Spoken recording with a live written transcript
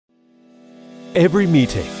Every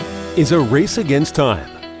meeting is a race against time.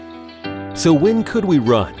 So when could we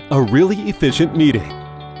run a really efficient meeting?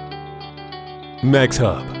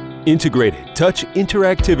 MAXHUB, integrated touch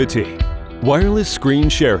interactivity, wireless screen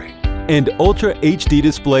sharing, and Ultra HD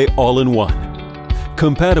display all-in-one.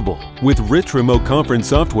 Compatible with rich remote conference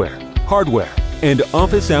software, hardware, and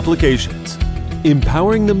office applications,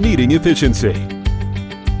 empowering the meeting efficiency.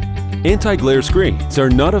 Anti-glare screens are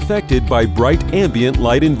not affected by bright ambient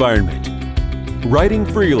light environment. Writing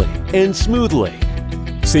freely and smoothly,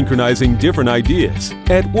 synchronizing different ideas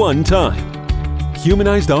at one time.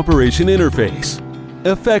 Humanized operation interface,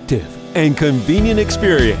 effective and convenient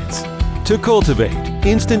experience to cultivate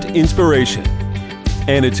instant inspiration.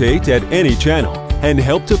 Annotate at any channel and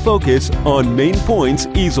help to focus on main points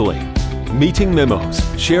easily. Meeting memos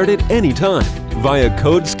shared at any time via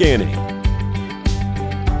code scanning.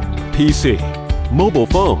 PC, mobile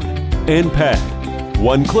phone, and pad.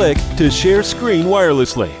 One click to share screen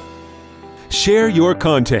wirelessly. Share your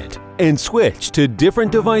content and switch to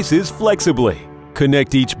different devices flexibly.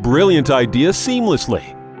 Connect each brilliant idea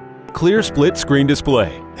seamlessly. Clear split screen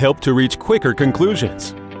display, help to reach quicker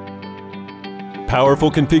conclusions. Powerful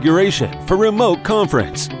configuration for remote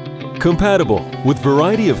conference. Compatible with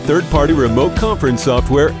variety of third-party remote conference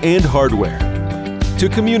software and hardware. To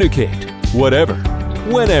communicate whatever,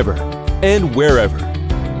 whenever, and wherever.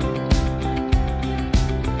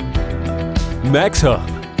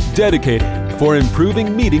 MAXHUB, dedicated for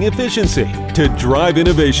improving meeting efficiency to drive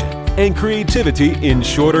innovation and creativity in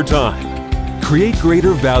shorter time. Create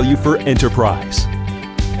greater value for enterprise.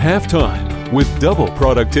 Half time with double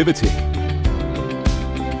productivity.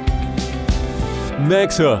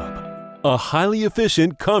 MAXHUB, a highly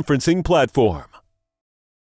efficient conferencing platform.